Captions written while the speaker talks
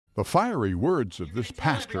The fiery words of this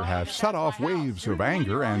pastor have set off waves of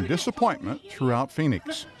anger and disappointment throughout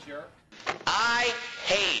Phoenix. I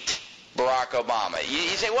hate Barack Obama. You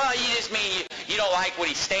say, well, you just mean you don't like what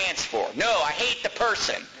he stands for. No, I hate the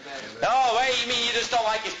person. Oh, wait, you mean you just don't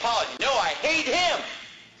like his policies. No, I hate him.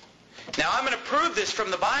 Now, I'm going to prove this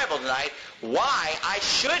from the Bible tonight, why I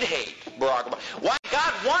should hate Barack Obama. Why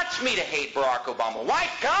God wants me to hate Barack Obama. Why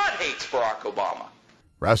God hates Barack Obama.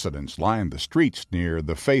 Residents lined the streets near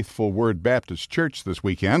the Faithful Word Baptist Church this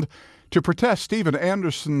weekend to protest Stephen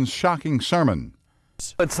Anderson's shocking sermon.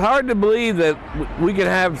 It's hard to believe that we could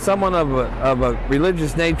have someone of a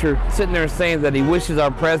religious nature sitting there saying that he wishes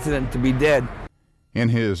our president to be dead. In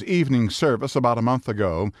his evening service about a month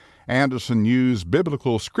ago, Anderson used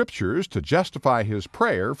biblical scriptures to justify his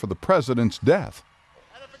prayer for the president's death.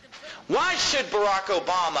 Why should Barack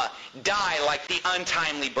Obama die like the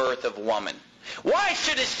untimely birth of a woman? Why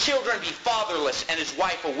should his children be fatherless and his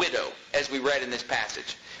wife a widow, as we read in this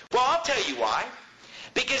passage? Well, I'll tell you why.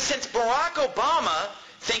 Because since Barack Obama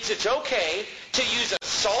thinks it's okay to use a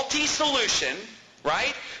salty solution,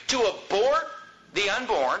 right, to abort the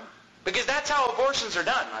unborn, because that's how abortions are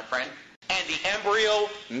done, my friend, and the embryo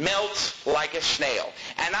melts like a snail.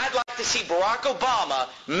 And I'd like to see Barack Obama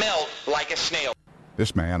melt like a snail.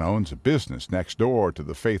 This man owns a business next door to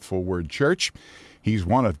the Faithful Word Church. He's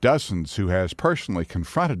one of dozens who has personally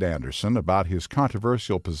confronted Anderson about his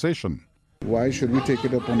controversial position. Why should we take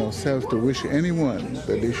it upon ourselves to wish anyone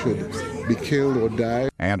that they should be killed or die?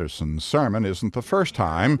 Anderson's sermon isn't the first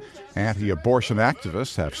time anti-abortion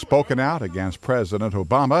activists have spoken out against President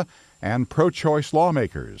Obama and pro-choice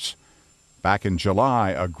lawmakers. Back in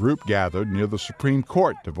July, a group gathered near the Supreme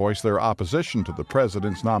Court to voice their opposition to the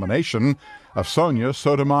president's nomination of Sonia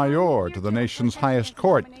Sotomayor to the nation's highest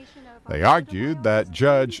court. They argued that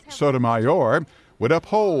Judge Sotomayor would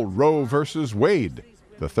uphold Roe v. Wade,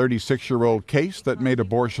 the 36-year-old case that made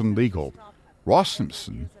abortion legal. Ross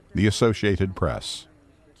Simpson, The Associated Press.